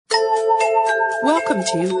Welcome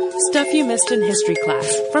to Stuff You Missed in History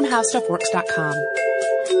Class from HowStuffWorks.com.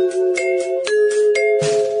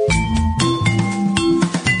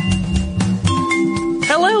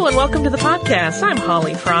 Hello and welcome to the podcast. I'm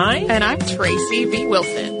Holly Fry. And I'm Tracy V.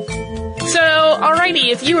 Wilson. So, alrighty,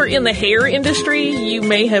 if you are in the hair industry, you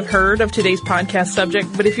may have heard of today's podcast subject,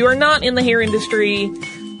 but if you are not in the hair industry,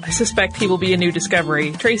 I suspect he will be a new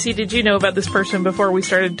discovery. Tracy, did you know about this person before we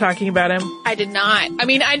started talking about him? I did not. I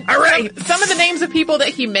mean, All right. some of the names of people that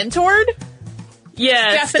he mentored,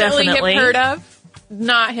 Yes, definitely have heard of.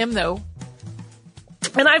 Not him, though.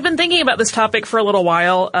 And I've been thinking about this topic for a little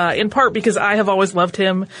while, in part because I have always loved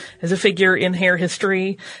him as a figure in hair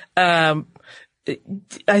history. I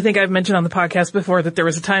think I've mentioned on the podcast before that there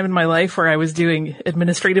was a time in my life where I was doing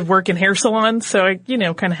administrative work in hair salons, so I,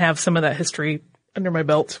 kind of have some of that history under my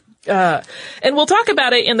belt. And we'll talk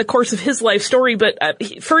about it in the course of his life story, but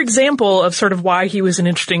for example of sort of why he was an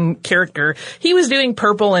interesting character, he was doing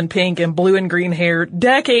purple and pink and blue and green hair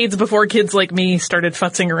decades before kids like me started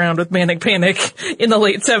futzing around with manic panic in the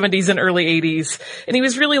late 70s and early 80s. And he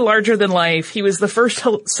was really larger than life. He was the first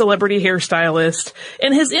celebrity hairstylist,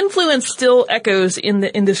 and his influence still echoes in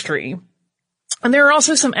the industry. And there are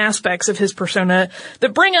also some aspects of his persona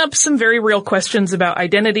that bring up some very real questions about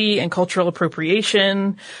identity and cultural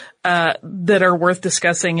appropriation that are worth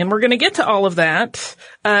discussing. And we're going to get to all of that.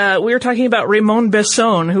 We are talking about Raymond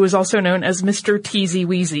Bessone, who is also known as Mr.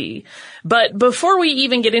 Teasie-Weasie. But before we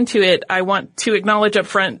even get into it, I want to acknowledge up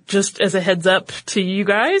front, just as a heads up to you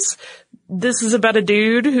guys, this is about a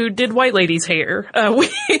dude who did white ladies' hair.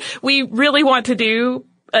 We really want to do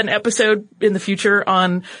an episode in the future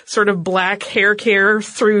on sort of black hair care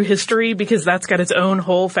through history, because that's got its own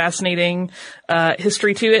whole fascinating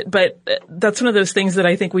history to it. But that's one of those things that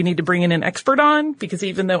I think we need to bring in an expert on, because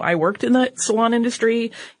even though I worked in the salon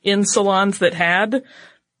industry, in salons that had,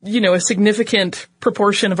 a significant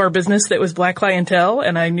proportion of our business that was black clientele,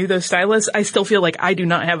 and I knew those stylists, I still feel like I do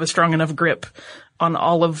not have a strong enough grip on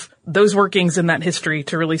all of those workings in that history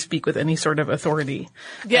to really speak with any sort of authority.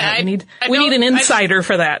 Yeah, we need an insider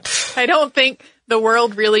for that. I don't think the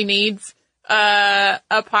world really needs a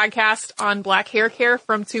podcast on black hair care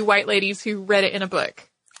from two white ladies who read it in a book.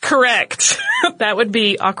 Correct. That would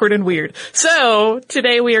be awkward and weird. So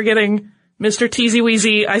today we are getting Mr.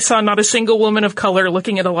 Teasie-Weasie. I saw not a single woman of color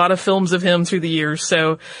looking at a lot of films of him through the years.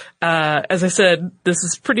 So, as I said, this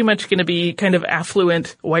is pretty much going to be kind of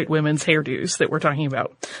affluent white women's hairdos that we're talking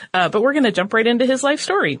about. But we're going to jump right into his life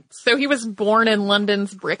story. So he was born in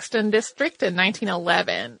London's Brixton district in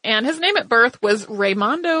 1911, and his name at birth was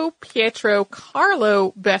Raimondo Pietro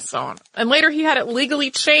Carlo Bessone. And later he had it legally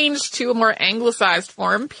changed to a more anglicized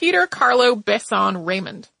form, Peter Carlo Bessone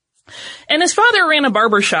Raymond. And his father ran a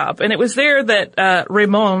barber shop, and it was there that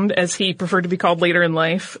Raymond, as he preferred to be called later in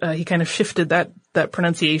life, he kind of shifted that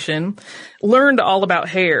pronunciation, learned all about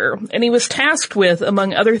hair. And he was tasked with,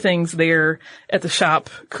 among other things there at the shop,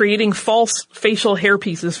 creating false facial hair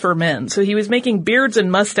pieces for men. So he was making beards and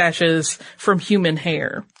mustaches from human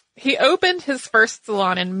hair. He opened his first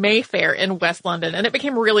salon in Mayfair in West London, and it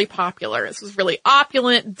became really popular. This was really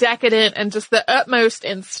opulent, decadent, and just the utmost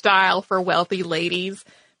in style for wealthy ladies.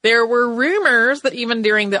 There were rumors that even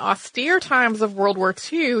during the austere times of World War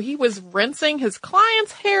II, he was rinsing his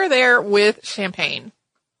clients' hair there with champagne.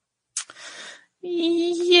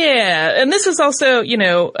 Yeah, and this is also,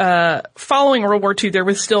 following World War II, there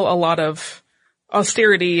was still a lot of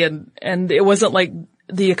austerity, and it wasn't like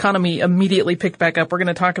the economy immediately picked back up. We're going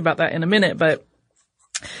to talk about that in a minute, but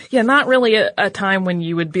yeah, not really a time when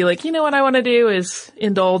you would be like, what I want to do is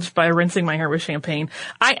indulge by rinsing my hair with champagne.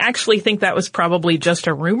 I actually think that was probably just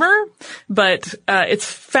a rumor, but it's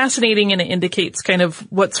fascinating, and it indicates kind of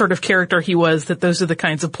what sort of character he was, that those are the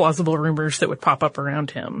kinds of plausible rumors that would pop up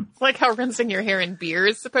around him. Like how rinsing your hair in beer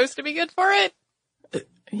is supposed to be good for it.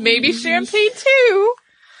 Maybe champagne too.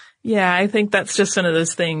 Yeah, I think that's just one of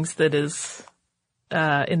those things that is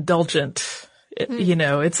indulgent.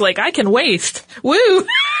 It's like, I can waste. Woo!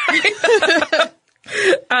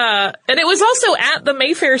 And it was also at the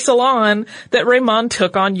Mayfair salon that Raymond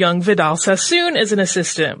took on young Vidal Sassoon as an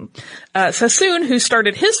assistant. Sassoon, who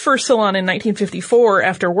started his first salon in 1954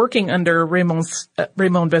 after working under Raymond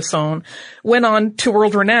Bessone, went on to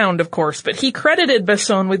world renowned, of course, but he credited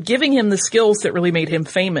Bessone with giving him the skills that really made him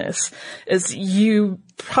famous. As you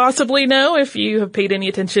possibly know, if you have paid any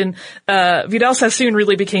attention, Vidal Sassoon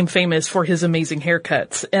really became famous for his amazing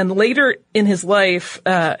haircuts. And later in his life,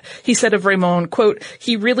 he said of Raymond, quote,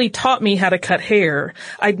 "He really taught me how to cut hair.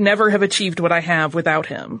 I'd never have achieved what I have without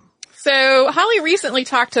him." So Holly recently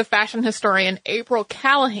talked to fashion historian April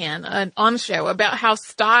Callahan on the show about how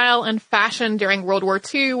style and fashion during World War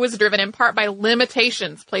II was driven in part by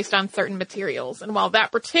limitations placed on certain materials. And while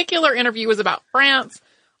that particular interview was about France,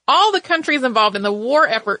 all the countries involved in the war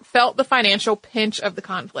effort felt the financial pinch of the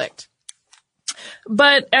conflict.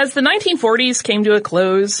 But as the 1940s came to a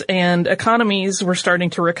close and economies were starting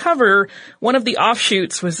to recover, one of the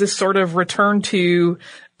offshoots was this sort of return to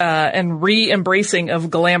and re-embracing of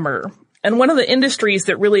glamour. And one of the industries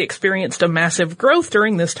that really experienced a massive growth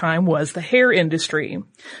during this time was the hair industry.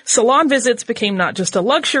 Salon visits became not just a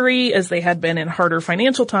luxury, as they had been in harder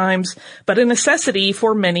financial times, but a necessity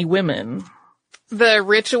for many women. The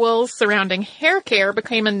rituals surrounding hair care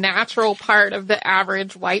became a natural part of the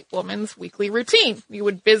average white woman's weekly routine. You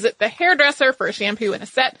would visit the hairdresser for a shampoo and a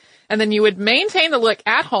set, and then you would maintain the look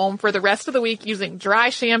at home for the rest of the week using dry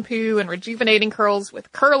shampoo and rejuvenating curls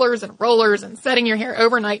with curlers and rollers and setting your hair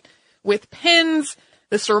overnight with pins.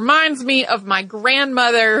 This reminds me of my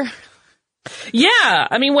grandmother. Yeah.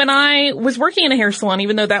 I mean, when I was working in a hair salon,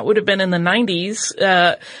 even though that would have been in the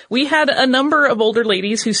 90s, we had a number of older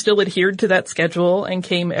ladies who still adhered to that schedule and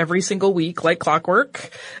came every single week like clockwork.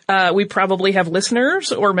 We probably have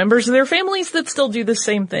listeners or members of their families that still do the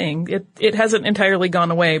same thing. It hasn't entirely gone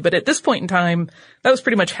away, but at this point in time, that was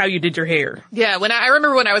pretty much how you did your hair. Yeah. I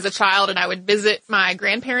remember when I was a child and I would visit my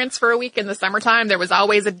grandparents for a week in the summertime, there was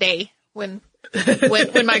always a day when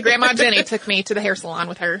my grandma Jenny took me to the hair salon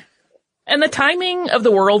with her. And the timing of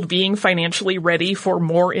the world being financially ready for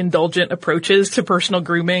more indulgent approaches to personal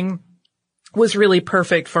grooming was really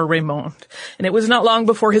perfect for Raymond. And it was not long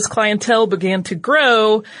before his clientele began to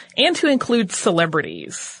grow and to include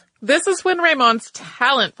celebrities. This is when Raymond's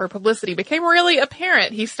talent for publicity became really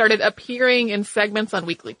apparent. He started appearing in segments on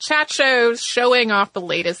weekly chat shows, showing off the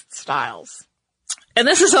latest styles. And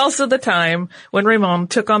this is also the time when Raymond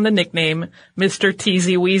took on the nickname Mr.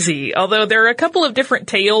 Teasie-Weasie, although there are a couple of different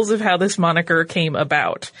tales of how this moniker came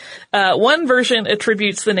about. One version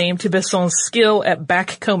attributes the name to Bessone's skill at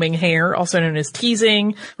backcombing hair, also known as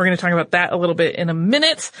teasing. We're going to talk about that a little bit in a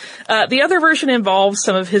minute. The other version involves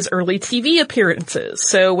some of his early TV appearances.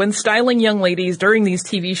 So when styling young ladies during these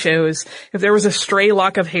TV shows, if there was a stray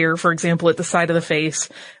lock of hair, for example, at the side of the face,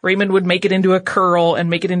 Raymond would make it into a curl and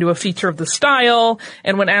make it into a feature of the style.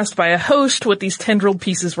 And when asked by a host what these tendrilled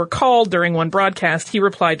pieces were called during one broadcast, he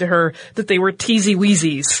replied to her that they were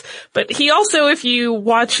Teasie-Weasies. But he also, if you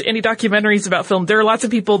watch any documentaries about film, there are lots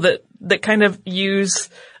of people that kind of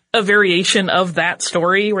use a variation of that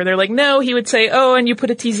story where they're like, no, he would say, oh, and you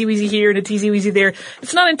put a Teasie-Weasie here and a Teasie-Weasie there.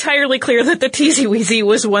 It's not entirely clear that the Teasie-Weasie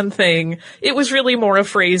was one thing. It was really more a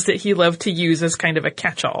phrase that he loved to use as kind of a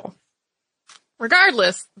catch-all.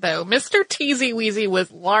 Regardless, though, Mr. Teasie-Weasie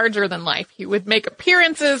was larger than life. He would make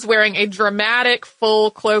appearances wearing a dramatic full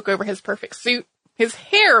cloak over his perfect suit. His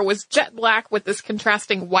hair was jet black with this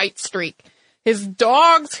contrasting white streak. His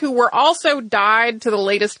dogs, who were also dyed to the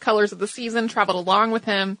latest colors of the season, traveled along with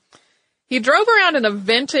him. He drove around in a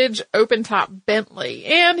vintage open-top Bentley,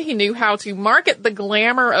 and he knew how to market the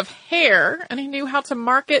glamour of hair, and he knew how to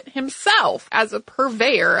market himself as a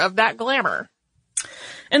purveyor of that glamour.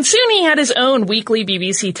 And soon he had his own weekly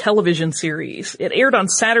BBC television series. It aired on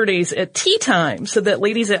Saturdays at tea time so that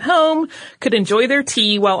ladies at home could enjoy their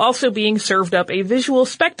tea while also being served up a visual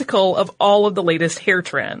spectacle of all of the latest hair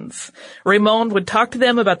trends. Raymond would talk to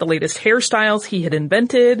them about the latest hairstyles he had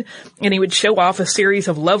invented, and he would show off a series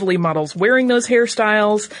of lovely models wearing those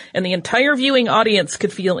hairstyles, and the entire viewing audience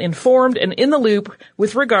could feel informed and in the loop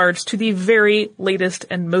with regards to the very latest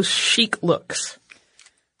and most chic looks.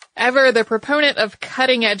 Ever the proponent of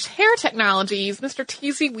cutting-edge hair technologies, Mr.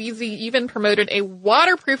 Teasie-Weasie even promoted a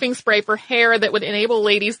waterproofing spray for hair that would enable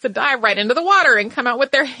ladies to dive right into the water and come out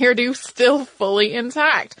with their hairdo still fully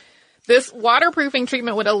intact. This waterproofing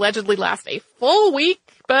treatment would allegedly last a full week,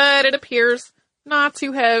 but it appears not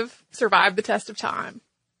to have survived the test of time.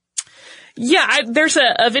 Yeah, there's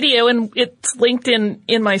a video, and it's linked in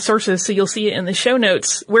my sources, so you'll see it in the show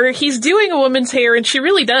notes, where he's doing a woman's hair, and she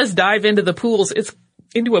really does dive into the pools.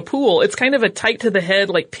 Into a pool. It's kind of a tight to the head,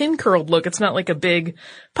 like pin curled look. It's not like a big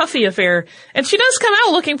puffy affair. And she does come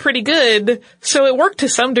out looking pretty good. So it worked to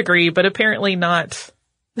some degree, but apparently not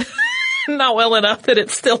well enough that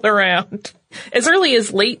it's still around. As early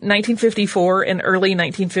as late 1954 and early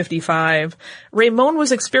 1955, Raymond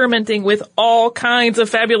was experimenting with all kinds of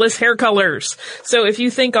fabulous hair colors. So if you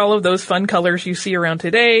think all of those fun colors you see around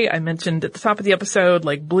today, I mentioned at the top of the episode,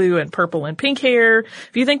 like blue and purple and pink hair,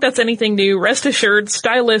 if you think that's anything new, rest assured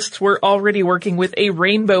stylists were already working with a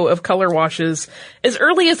rainbow of color washes as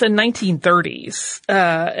early as the 1930s.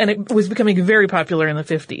 And it was becoming very popular in the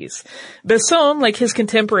 50s. Bessone, like his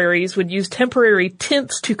contemporaries, would use temporary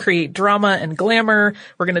tints to create drama and glamour.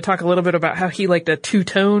 We're going to talk a little bit about how he liked a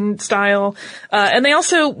two-tone style. And they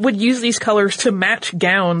also would use these colors to match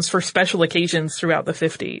gowns for special occasions throughout the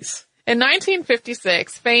 50s. In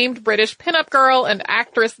 1956, famed British pinup girl and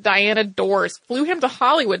actress Diana Dors flew him to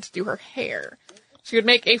Hollywood to do her hair. She would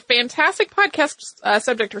make a fantastic podcast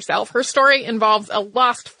subject herself. Her story involves a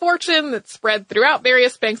lost fortune that spread throughout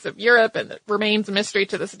various banks of Europe and that remains a mystery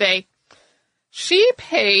to this day. She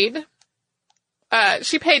paid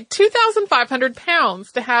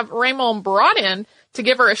 £2,500 to have Raymond brought in to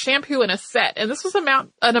give her a shampoo and a set. And this was an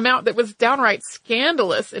amount that was downright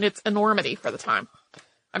scandalous in its enormity for the time.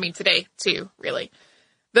 I mean, today, too, really.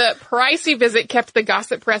 The pricey visit kept the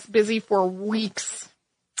gossip press busy for weeks.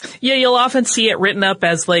 Yeah, you'll often see it written up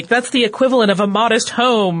as, like, that's the equivalent of a modest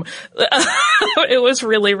home. It was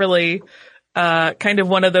really, really kind of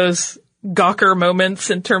one of those Gawker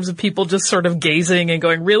moments in terms of people just sort of gazing and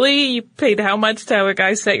going, really? You paid how much to have a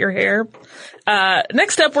guy set your hair?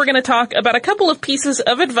 Next up, we're going to talk about a couple of pieces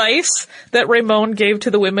of advice that Raymond gave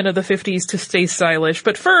to the women of the 50s to stay stylish.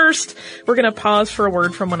 But first, we're going to pause for a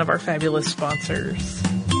word from one of our fabulous sponsors.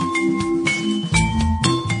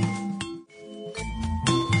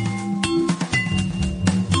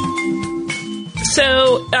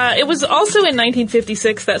 So, it was also in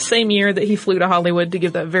 1956, that same year that he flew to Hollywood to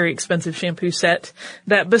give that very expensive shampoo set,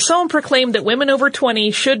 that Bessone proclaimed that women over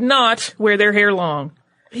 20 should not wear their hair long.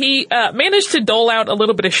 He managed to dole out a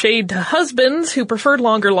little bit of shade to husbands who preferred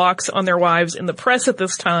longer locks on their wives in the press at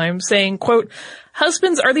this time, saying, quote,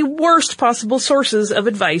 "Husbands are the worst possible sources of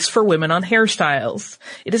advice for women on hairstyles.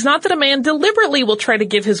 It is not that a man deliberately will try to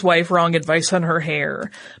give his wife wrong advice on her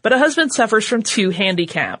hair, but a husband suffers from two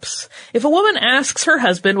handicaps. If a woman asks her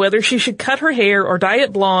husband whether she should cut her hair or dye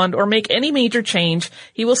it blonde or make any major change,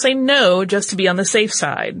 he will say no just to be on the safe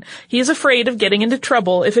side. He is afraid of getting into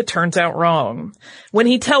trouble if it turns out wrong. When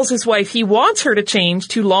he tells his wife he wants her to change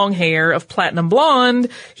to long hair of platinum blonde,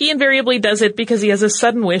 he invariably does it because he has a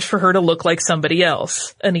sudden wish for her to look like somebody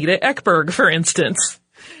else. Anita Ekberg, for instance."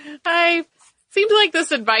 I seemed like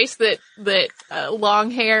this advice that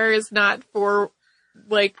long hair is not for,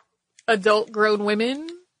 like, adult grown women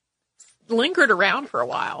lingered around for a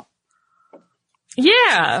while.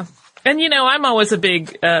 Yeah. And, you know, I'm always a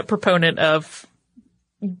big proponent of,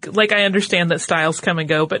 like, I understand that styles come and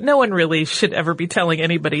go, but no one really should ever be telling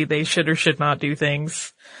anybody they should or should not do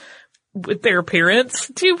things with their appearance.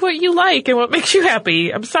 Do what you like and what makes you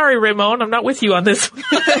happy. I'm sorry, Raymond, I'm not with you on this.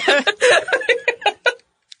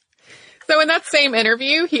 So in that same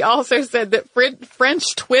interview, he also said that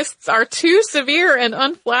French twists are too severe and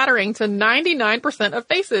unflattering to 99% of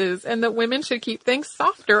faces, and that women should keep things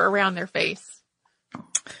softer around their face.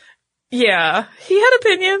 Yeah, he had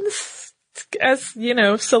opinions, as, you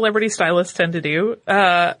know, celebrity stylists tend to do.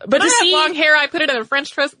 But when I have long hair, I put it in a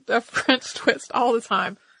French twist all the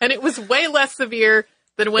time. And it was way less severe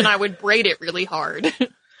than when I would braid it really hard.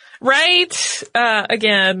 Right.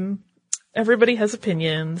 Again, everybody has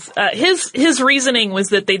opinions. His reasoning was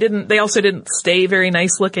that they also didn't stay very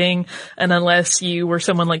nice looking. And unless you were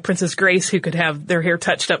someone like Princess Grace who could have their hair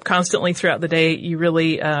touched up constantly throughout the day, you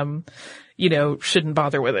really, shouldn't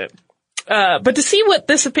bother with it. But to see what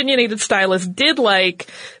this opinionated stylist did like,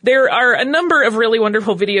 there are a number of really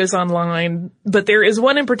wonderful videos online, but there is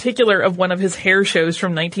one in particular of one of his hair shows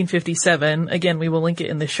from 1957. Again, we will link it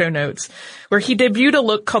in the show notes, where he debuted a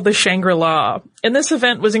look called the Shangri-La. And this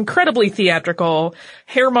event was incredibly theatrical.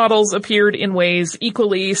 Hair models appeared in ways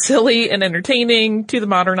equally silly and entertaining to the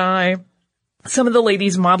modern eye. Some of the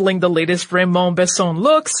ladies modeling the latest Raymond Bessone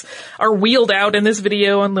looks are wheeled out in this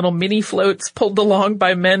video on little mini floats pulled along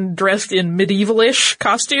by men dressed in medievalish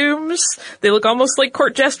costumes. They look almost like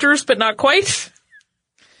court jesters, but not quite.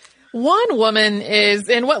 One woman is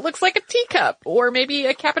in what looks like a teacup or maybe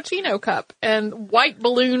a cappuccino cup, and white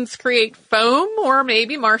balloons create foam or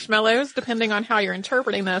maybe marshmallows, depending on how you're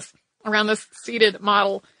interpreting this, around this seated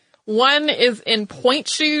model. One is in point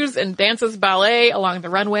shoes and dances ballet along the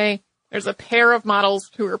runway. There's a pair of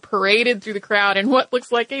models who are paraded through the crowd in what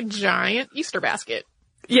looks like a giant Easter basket.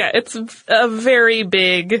 Yeah, it's a very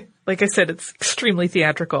big, like I said, it's extremely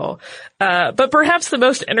theatrical. But perhaps the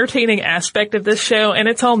most entertaining aspect of this show, and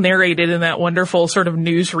it's all narrated in that wonderful sort of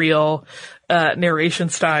newsreel narration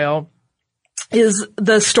style, is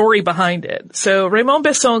the story behind it. So Raymond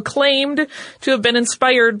Bessone claimed to have been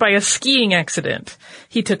inspired by a skiing accident.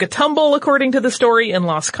 He took a tumble, according to the story, and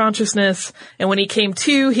lost consciousness. And when he came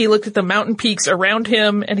to, he looked at the mountain peaks around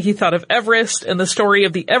him, and he thought of Everest and the story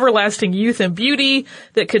of the everlasting youth and beauty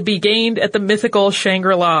that could be gained at the mythical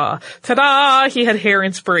Shangri-La. Ta-da! He had hair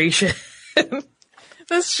inspiration.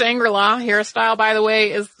 This Shangri-La hairstyle, by the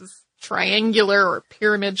way, is triangular or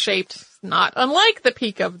pyramid-shaped, not unlike the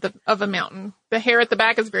peak of a mountain. The hair at the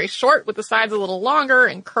back is very short, with the sides a little longer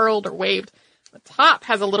and curled or waved. The top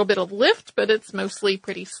has a little bit of lift, but it's mostly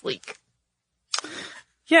pretty sleek.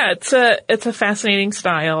 Yeah, it's a fascinating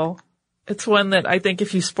style. It's one that I think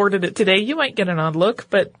if you sported it today, you might get an odd look,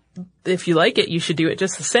 but if you like it, you should do it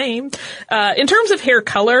just the same. In terms of hair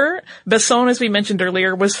color, Bessone, as we mentioned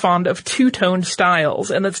earlier, was fond of two-toned styles,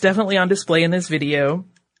 and that's definitely on display in this video,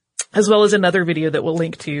 as well as another video that we'll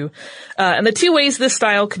link to. And the two ways this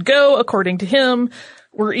style could go, according to him,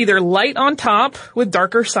 were either light on top with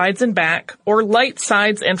darker sides and back, or light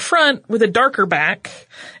sides and front with a darker back.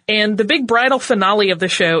 And the big bridal finale of the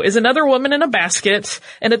show is another woman in a basket,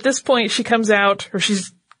 and at this point she comes out, or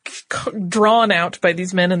she's drawn out by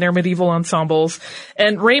these men in their medieval ensembles,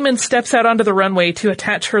 and Raymond steps out onto the runway to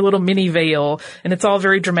attach her little mini veil, and it's all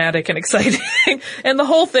very dramatic and exciting. And the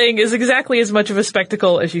whole thing is exactly as much of a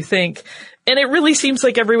spectacle as you think, and it really seems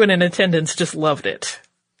like everyone in attendance just loved it.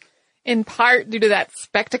 In part due to that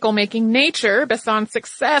spectacle-making nature, Bessone's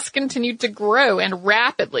success continued to grow, and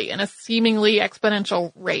rapidly, in a seemingly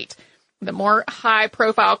exponential rate. The more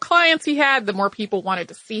high-profile clients he had, the more people wanted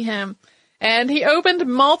to see him. And he opened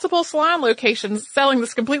multiple salon locations, selling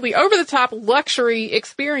this completely over-the-top luxury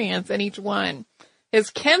experience in each one. His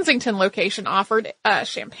Kensington location offered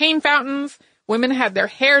champagne fountains. Women had their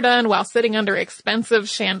hair done while sitting under expensive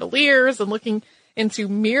chandeliers and looking into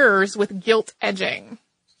mirrors with gilt edging.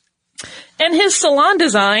 And his salon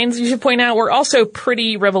designs, you should point out, were also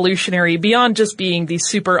pretty revolutionary beyond just being these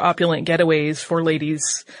super opulent getaways for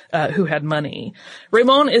ladies who had money.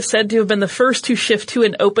 Raymond is said to have been the first to shift to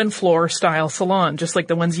an open floor style salon, just like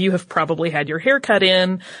the ones you have probably had your hair cut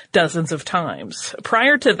in dozens of times.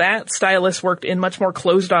 Prior to that, stylists worked in much more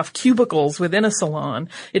closed off cubicles within a salon.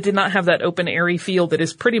 It did not have that open airy feel that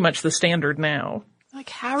is pretty much the standard now. Like,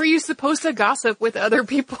 how are you supposed to gossip with other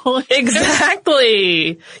people?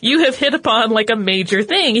 Exactly. You have hit upon like a major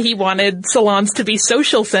thing. He wanted salons to be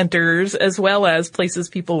social centers as well as places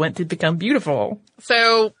people went to become beautiful.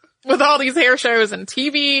 So with all these hair shows and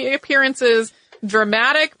TV appearances,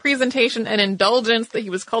 dramatic presentation and indulgence that he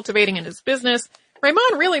was cultivating in his business,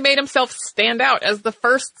 Raymond really made himself stand out as the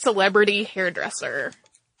first celebrity hairdresser.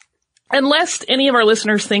 And lest any of our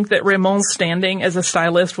listeners think that Raymond's standing as a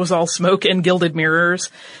stylist was all smoke and gilded mirrors,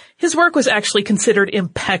 his work was actually considered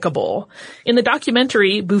impeccable. In the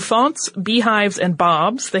documentary Bouffants, Beehives, and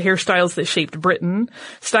Bobs, the hairstyles that shaped Britain,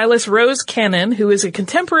 stylist Rose Cannon, who is a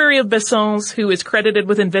contemporary of Bessone's, who is credited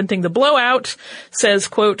with inventing the blowout, says,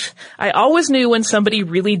 quote, "I always knew when somebody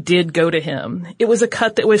really did go to him. It was a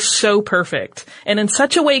cut that was so perfect, and in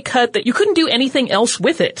such a way cut that you couldn't do anything else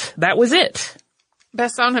with it. That was it."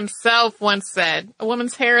 Bessone himself once said, "A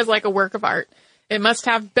woman's hair is like a work of art. It must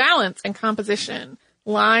have balance and composition.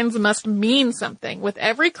 Lines must mean something, with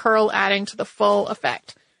every curl adding to the full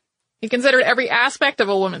effect." He considered every aspect of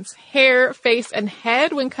a woman's hair, face, and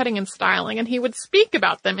head when cutting and styling, and he would speak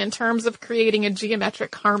about them in terms of creating a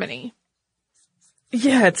geometric harmony.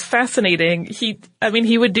 Yeah, it's fascinating. He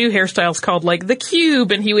would do hairstyles called like the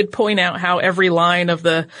cube, and he would point out how every line of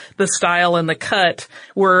the style and the cut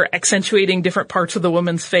were accentuating different parts of the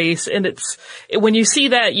woman's face. And when you see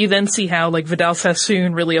that, you then see how like Vidal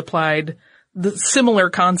Sassoon really applied the similar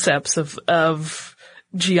concepts of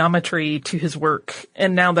geometry to his work.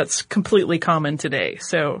 And now that's completely common today.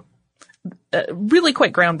 So, really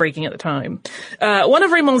quite groundbreaking at the time. One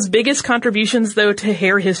of Raymond's biggest contributions, though, to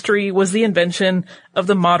hair history was the invention of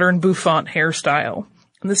the modern bouffant hairstyle.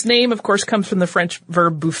 And this name, of course, comes from the French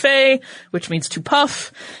verb bouffer, which means to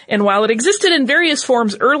puff. And while it existed in various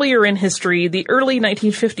forms earlier in history, the early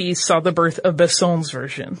 1950s saw the birth of Bessone's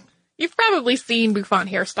version. You've probably seen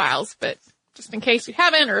bouffant hairstyles, but just in case you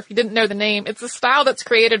haven't, or if you didn't know the name, it's a style that's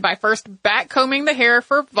created by first backcombing the hair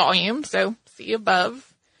for volume, so see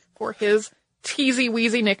above, for his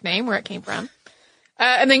Teasie-Weasie nickname, where it came from.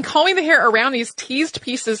 And then combing the hair around these teased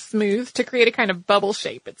pieces smooth to create a kind of bubble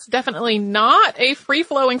shape. It's definitely not a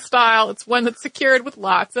free-flowing style. It's one that's secured with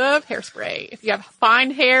lots of hairspray. If you have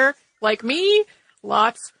fine hair like me,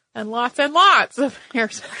 lots and lots and lots of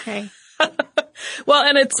hairspray. Well,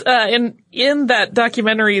 and it's, in that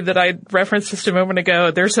documentary that I referenced just a moment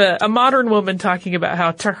ago, there's a modern woman talking about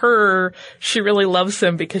how to her, she really loves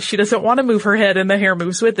him because she doesn't want to move her head and the hair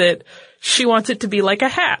moves with it. She wants it to be like a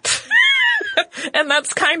hat. And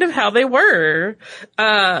that's kind of how they were.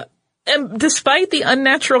 And despite the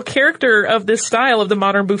unnatural character of this style of the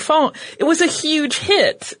modern bouffant, it was a huge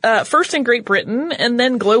hit, first in Great Britain and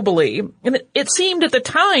then globally. And it seemed at the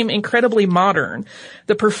time incredibly modern.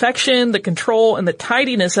 The perfection, the control, and the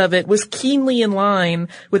tidiness of it was keenly in line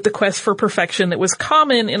with the quest for perfection that was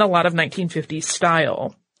common in a lot of 1950s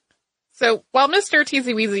style. So while Mr.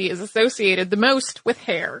 Teasie-Weasie is associated the most with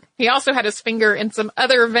hair, he also had his finger in some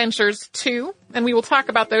other ventures too, and we will talk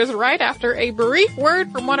about those right after a brief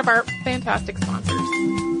word from one of our fantastic sponsors.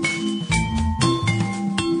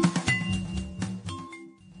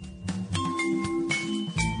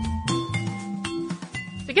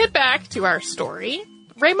 To get back to our story,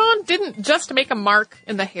 Raymond didn't just make a mark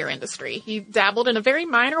in the hair industry. He dabbled in a very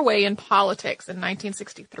minor way in politics in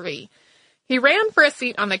 1963. He ran for a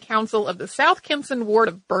seat on the council of the South Kensington ward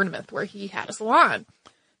of Bournemouth, where he had a salon.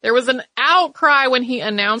 There was an outcry when he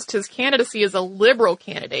announced his candidacy as a Liberal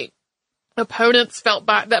candidate. Opponents felt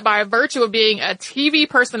that by virtue of being a TV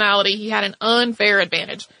personality, he had an unfair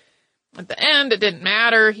advantage. At the end, it didn't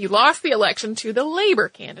matter. He lost the election to the Labour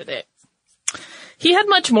candidate. He had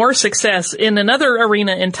much more success in another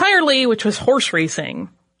arena entirely, which was horse racing.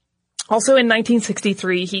 Also in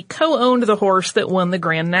 1963, he co-owned the horse that won the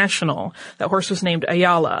Grand National. That horse was named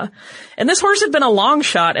Ayala. And this horse had been a long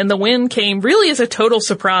shot, and the win came really as a total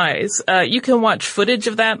surprise. You can watch footage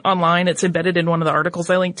of that online. It's embedded in one of the articles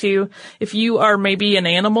I linked to. If you are maybe an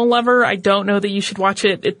animal lover, I don't know that you should watch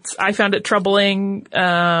it. I found it troubling.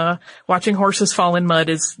 Watching horses fall in mud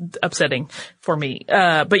is upsetting for me.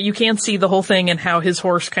 But you can see the whole thing and how his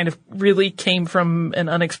horse kind of really came from an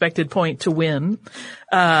unexpected point to win.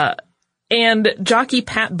 And jockey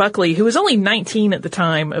Pat Buckley, who was only 19 at the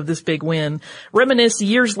time of this big win, reminisced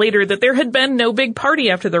years later that there had been no big party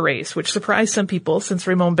after the race, which surprised some people since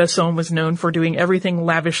Raymond Bessone was known for doing everything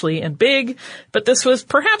lavishly and big. But this was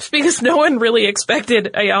perhaps because no one really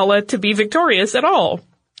expected Ayala to be victorious at all.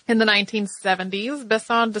 In the 1970s,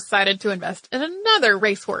 Bessone decided to invest in another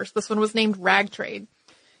racehorse. This one was named Ragtrade.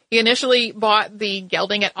 He initially bought the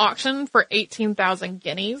gelding at auction for 18,000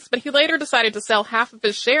 guineas, but he later decided to sell half of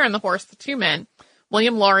his share in the horse to two men,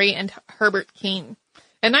 William Laurie and Herbert Keane.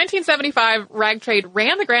 In 1975, Ragtrade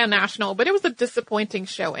ran the Grand National, but it was a disappointing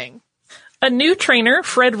showing. A new trainer,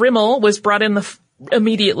 Fred Rimmel, was brought in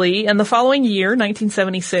immediately, and the following year,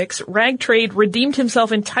 1976, Ragtrade redeemed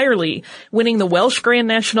himself entirely, winning the Welsh Grand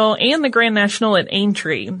National and the Grand National at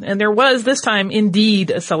Aintree. And there was, this time,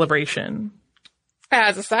 indeed a celebration.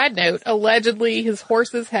 As a side note, allegedly his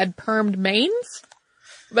horses had permed manes,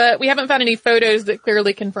 but we haven't found any photos that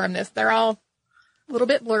clearly confirm this. They're all a little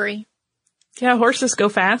bit blurry. Yeah, horses go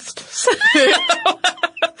fast. So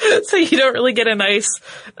you don't really get a nice,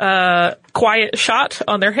 quiet shot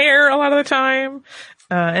on their hair a lot of the time.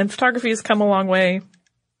 And photography has come a long way.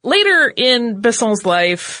 Later in Bessone's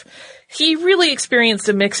life, he really experienced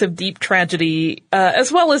a mix of deep tragedy,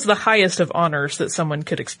 as well as the highest of honors that someone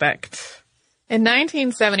could expect. In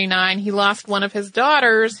 1979, he lost one of his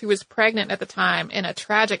daughters, who was pregnant at the time, in a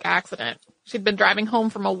tragic accident. She'd been driving home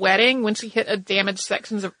from a wedding when she hit a damaged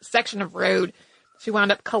section of road. She wound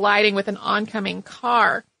up colliding with an oncoming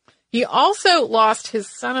car. He also lost his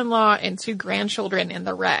son-in-law and two grandchildren in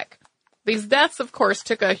the wreck. These deaths, of course,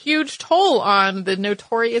 took a huge toll on the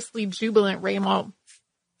notoriously jubilant Raymond.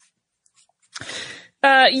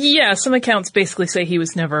 Yeah, some accounts basically say he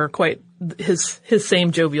was never quite his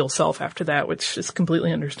same jovial self after that, which is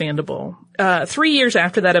completely understandable. 3 years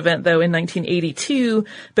after that event, though, in 1982,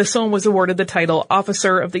 Bessone was awarded the title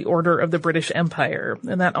Officer of the Order of the British Empire.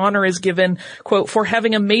 And that honor is given, quote, for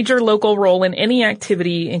having a major local role in any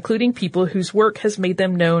activity, including people whose work has made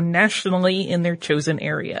them known nationally in their chosen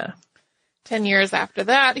area. 10 years after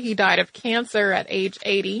that, he died of cancer at age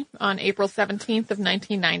 80 on April 17th of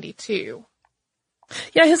 1992.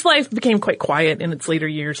 Yeah, his life became quite quiet in its later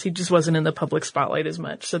years. He just wasn't in the public spotlight as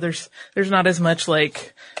much. So there's not as much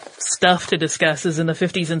like stuff to discuss as in the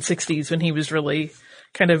 50s and 60s when he was really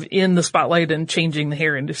kind of in the spotlight and changing the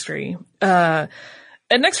hair industry. And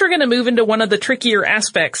next we're going to move into one of the trickier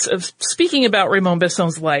aspects of speaking about Raymond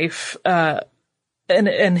Bessone's life,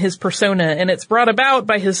 and his persona, and it's brought about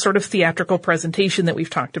by his sort of theatrical presentation that we've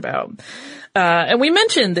talked about. And we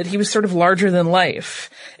mentioned that he was sort of larger than life,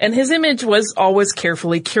 and his image was always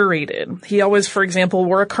carefully curated. He always, for example,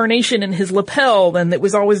 wore a carnation in his lapel, and it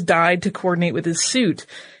was always dyed to coordinate with his suit.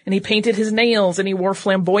 And he painted his nails, and he wore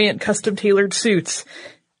flamboyant, custom-tailored suits.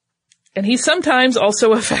 And he sometimes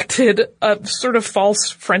also affected a sort of false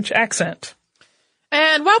French accent.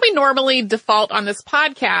 And while we normally default on this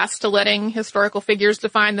podcast to letting historical figures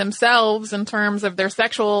define themselves in terms of their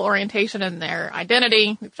sexual orientation and their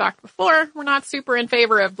identity, we've talked before, we're not super in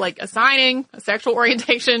favor of assigning a sexual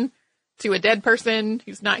orientation to a dead person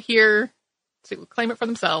who's not here to claim it for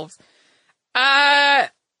themselves.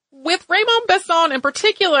 With Raymond Bessone in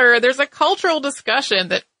particular, there's a cultural discussion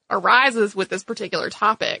that arises with this particular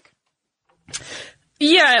topic.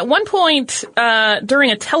 Yeah, at one point,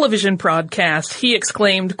 during a television broadcast, he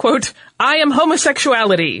exclaimed, quote, "I am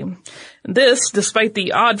homosexuality." This, despite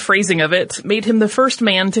the odd phrasing of it, made him the first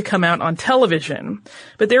man to come out on television.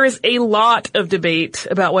 But there is a lot of debate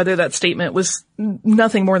about whether that statement was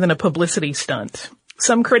nothing more than a publicity stunt.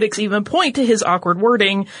 Some critics even point to his awkward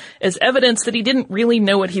wording as evidence that he didn't really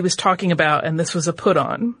know what he was talking about and this was a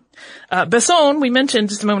put-on. Bessone, we mentioned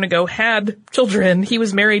just a moment ago, had children. He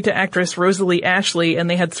was married to actress Rosalie Ashley and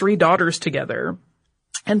they had 3 daughters together.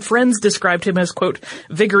 And friends described him as, quote,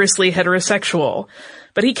 vigorously heterosexual.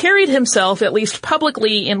 But he carried himself, at least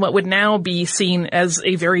publicly, in what would now be seen as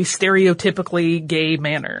a very stereotypically gay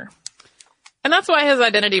manner. And that's why his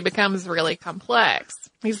identity becomes really complex.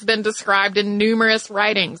 He's been described in numerous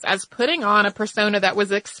writings as putting on a persona that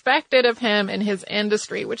was expected of him in his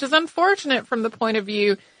industry, which is unfortunate from the point of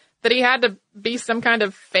view that he had to be some kind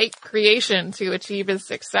of fake creation to achieve his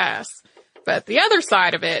success. But the other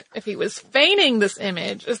side of it, if he was feigning this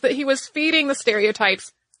image, is that he was feeding the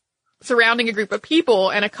stereotypes surrounding a group of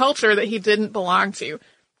people and a culture that he didn't belong to. It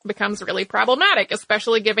becomes really problematic,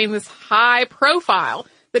 especially given this high profile,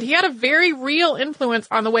 that he had a very real influence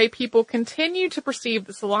on the way people continue to perceive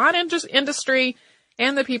the salon industry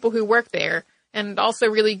and the people who work there, and also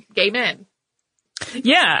really gay men.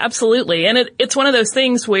 Yeah, absolutely. And it's one of those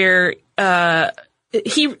things where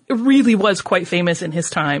he really was quite famous in his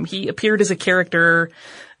time. He appeared as a character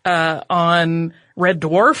on Red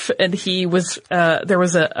Dwarf, and he was there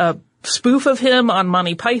was a spoof of him on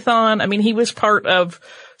Monty Python. I mean, he was part of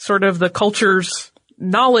sort of the culture's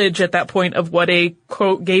knowledge at that point of what a,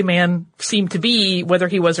 quote, gay man seemed to be, whether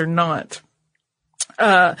he was or not.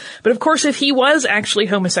 But of course, if he was actually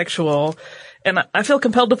homosexual, and I feel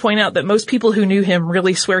compelled to point out that most people who knew him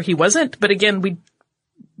really swear he wasn't, but again,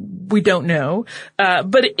 we don't know.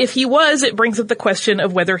 But if he was, it brings up the question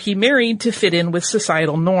of whether he married to fit in with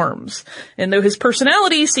societal norms. And though his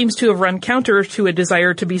personality seems to have run counter to a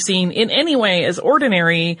desire to be seen in any way as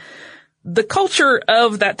ordinary, the culture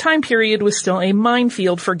of that time period was still a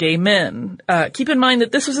minefield for gay men. Keep in mind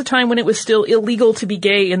that this was a time when it was still illegal to be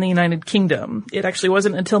gay in the United Kingdom. It actually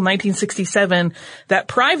wasn't until 1967 that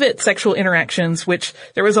private sexual interactions, which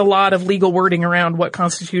there was a lot of legal wording around what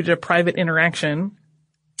constituted a private interaction,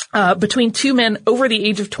 between 2 men over the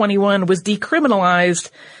age of 21 was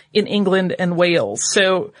decriminalized in England and Wales.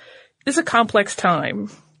 So it's a complex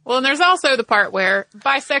time. Well, and there's also the part where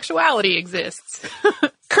bisexuality exists.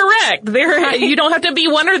 Correct. You don't have to be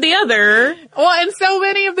one or the other. Well, and so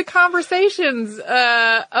many of the conversations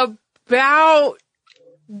about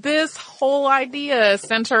this whole idea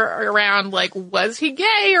center around, was he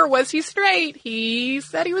gay or was he straight? He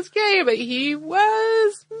said he was gay, but he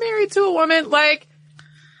was married to a woman.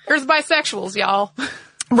 There's bisexuals, y'all.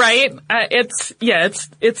 Right.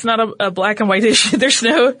 It's not a black and white issue. There's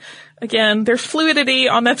fluidity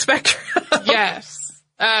on that spectrum. Yes.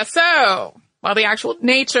 So, while the actual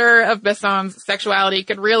nature of Bessone's sexuality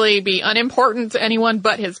could really be unimportant to anyone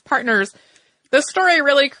but his partners, the story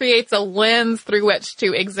really creates a lens through which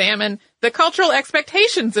to examine the cultural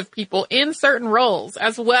expectations of people in certain roles,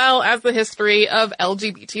 as well as the history of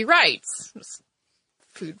LGBT rights. Just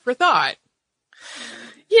food for thought.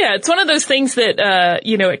 Yeah, it's one of those things that,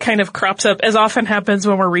 it kind of crops up, as often happens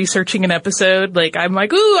when we're researching an episode. I'm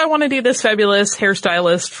like, ooh, I want to do this fabulous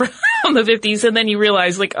hairstylist from the 50s. And then you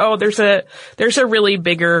realize, there's a really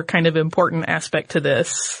bigger kind of important aspect to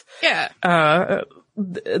this. Yeah.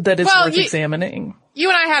 That is worth examining. You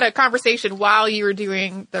and I had a conversation while you were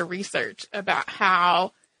doing the research about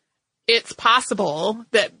how it's possible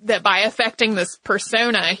that by affecting this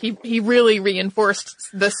persona, he really reinforced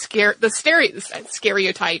the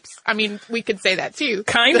stereotypes. I mean, we could say that too.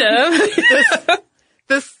 Kind of.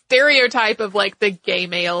 The stereotype of the gay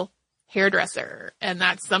male hairdresser. And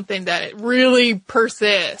that's something that it really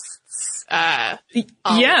persists, a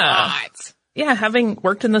lot. Yeah, having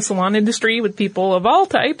worked in the salon industry with people of all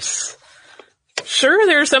types, sure,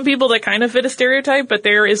 there are some people that kind of fit a stereotype, but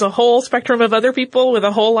there is a whole spectrum of other people with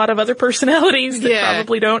a whole lot of other personalities that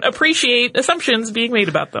probably don't appreciate assumptions being made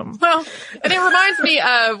about them. Well, and it reminds me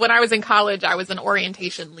of when I was in college, I was an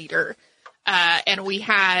orientation leader, and we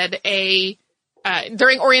had a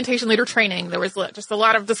during orientation leader training, there was just a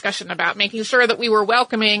lot of discussion about making sure that we were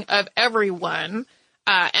welcoming of everyone.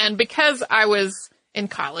 And because I was in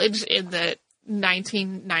college in the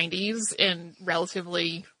 1990s in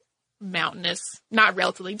relatively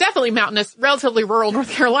definitely mountainous, relatively rural North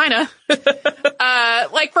Carolina,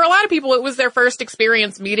 like for a lot of people, it was their first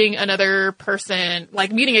experience meeting another person,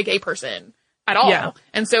 like meeting a gay person at all. Yeah.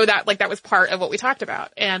 And so that was part of what we talked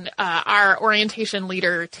about. And, our orientation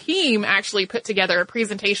leader team actually put together a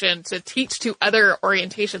presentation to teach to other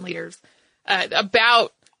orientation leaders,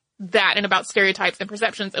 about that and about stereotypes and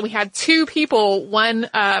perceptions. And we had two people, one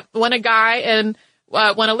a guy and,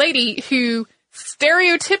 one a lady who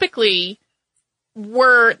stereotypically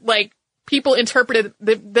were like people interpreted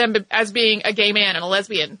them as being a gay man and a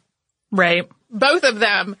lesbian. Right. Both of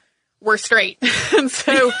them were straight. And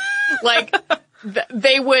so like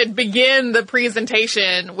they would begin the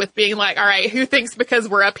presentation with being like, all right, who thinks because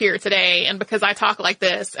we're up here today and because I talk like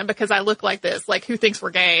this and because I look like this, like who thinks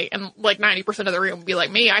we're gay? And like 90% of the room would be like,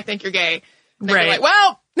 me, I think you're gay. And they'd be like,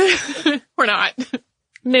 well, we're not.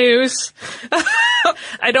 News.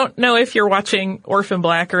 I don't know if you're watching Orphan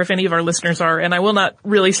Black or if any of our listeners are, and I will not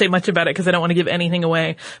really say much about it because I don't want to give anything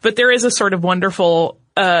away. But there is a sort of wonderful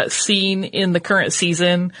scene in the current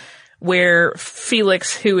season where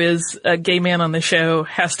Felix, who is a gay man on the show,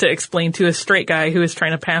 has to explain to a straight guy who is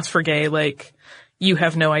trying to pass for gay, like, you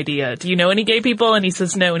have no idea. Do you know any gay people? And he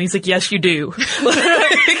says no. And he's like, yes, you do.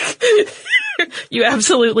 You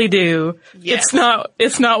absolutely do. Yes.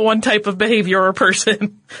 It's not one type of behavior or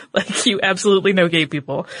person. Like, you absolutely know gay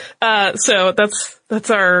people. So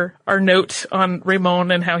that's our note on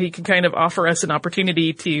Raymond and how he can kind of offer us an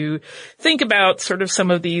opportunity to think about sort of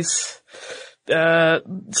some of these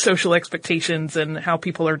social expectations and how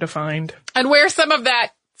people are defined. And where some of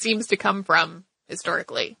that seems to come from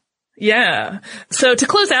historically. Yeah. So to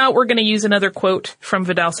close out, we're going to use another quote from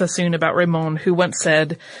Vidal Sassoon about Raymond, who once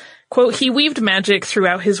said, quote, he weaved magic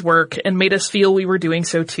throughout his work and made us feel we were doing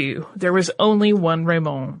so too. There was only one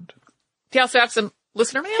Raymond. Do you also have some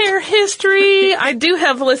listener mail? Hair history. I do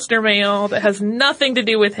have listener mail that has nothing to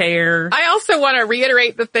do with hair. I also want to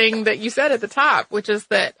reiterate the thing that you said at the top, which is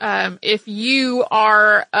that if you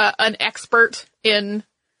are an expert in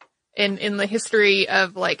the history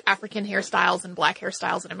of like African hairstyles and black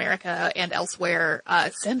hairstyles in America and elsewhere,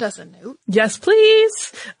 send us a note. Yes,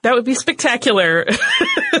 please. That would be spectacular.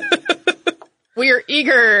 We are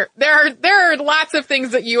eager. There are lots of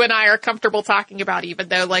things that you and I are comfortable talking about, even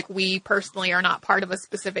though like we personally are not part of a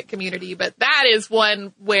specific community, but that is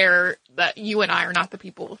one where that you and I are not the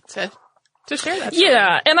people to share that story.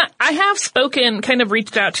 Yeah. And I have kind of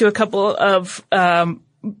reached out to a couple of,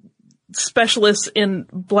 specialists in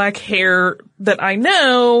black hair that I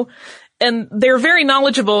know, and they're very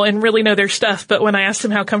knowledgeable and really know their stuff. But when I asked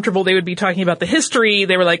them how comfortable they would be talking about the history,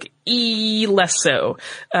 they were like, less so.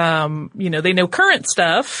 They know current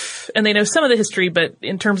stuff and they know some of the history, but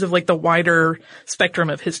in terms of like the wider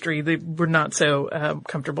spectrum of history, they were not so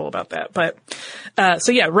comfortable about that. But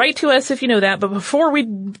so yeah, write to us if you know that. But before we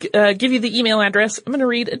give you the email address, I'm going to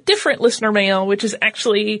read a different listener mail, which is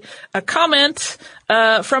actually a comment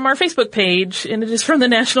from our Facebook page, and it is from the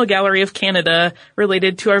National Gallery of Canada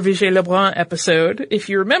related to our Vigée Lebrun episode. If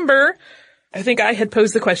you remember, I think I had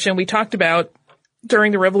posed the question we talked about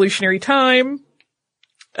during the Revolutionary time,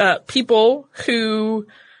 people who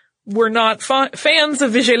were not fans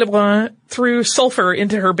of Vigée Lebrun threw sulfur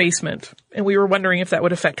into her basement, and we were wondering if that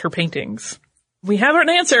would affect her paintings. We have an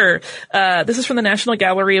answer. This is from the National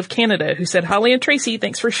Gallery of Canada, who said, Holly and Tracy,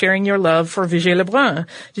 thanks for sharing your love for Vigée Lebrun.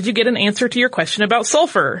 Did you get an answer to your question about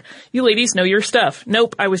sulfur? You ladies know your stuff.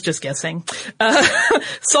 Nope, I was just guessing.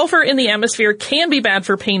 Sulfur in the atmosphere can be bad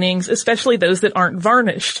for paintings, especially those that aren't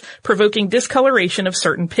varnished, provoking discoloration of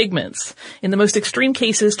certain pigments. In the most extreme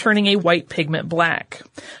cases, turning a white pigment black.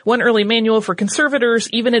 One early manual for conservators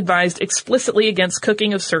even advised explicitly against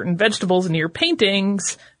cooking of certain vegetables near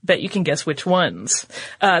paintings. Bet you can guess which ones.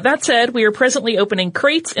 That said, we are presently opening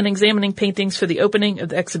crates and examining paintings for the opening of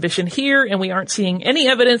the exhibition here, and we aren't seeing any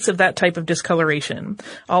evidence of that type of discoloration.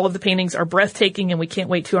 All of the paintings are breathtaking, and we can't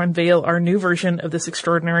wait to unveil our new version of this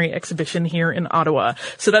extraordinary exhibition here in Ottawa.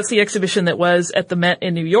 So that's the exhibition that was at the Met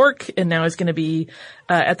in New York, and now is going to be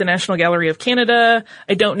at the National Gallery of Canada.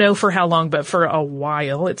 I don't know for how long, but for a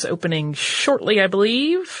while. It's opening shortly, I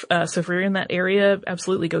believe. So if you're in that area,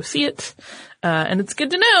 absolutely go see it. And it's good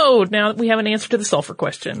to know now that we have an answer to the sulfur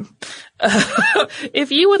question.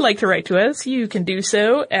 If you would like to write to us, you can do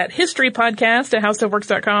so at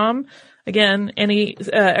historypodcast@howstuffworks.com. Again, any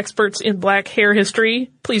experts in black hair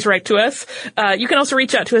history, please write to us. You can also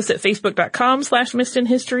reach out to us at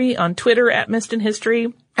facebook.com/missedinhistory, on Twitter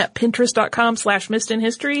 @missedinhistory. at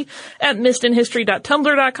pinterest.com/missedinhistory, at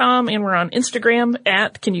missedinhistory.tumblr.com, and we're on Instagram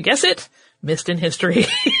at, can you guess it? Missed in History.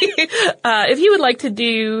 If you would like to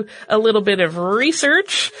do a little bit of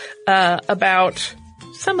research about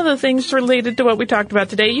some of the things related to what we talked about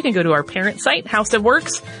today, you can go to our parent site, House of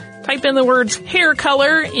Works. Type in the words hair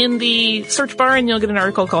color in the search bar and you'll get an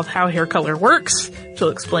article called How Hair Color Works, which will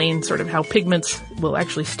explain sort of how pigments will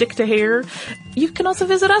actually stick to hair. You can also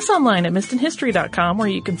visit us online at missedinhistory.com, where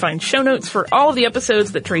you can find show notes for all of the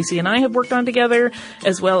episodes that Tracy and I have worked on together,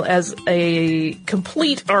 as well as a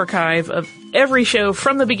complete archive of every show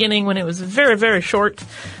from the beginning when it was very, very short.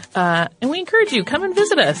 And we encourage you, come and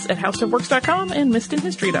visit us at howstuffworks.com and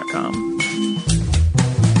missedinhistory.com.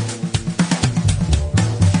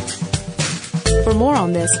 For more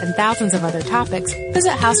on this and thousands of other topics,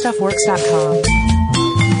 visit howstuffworks.com.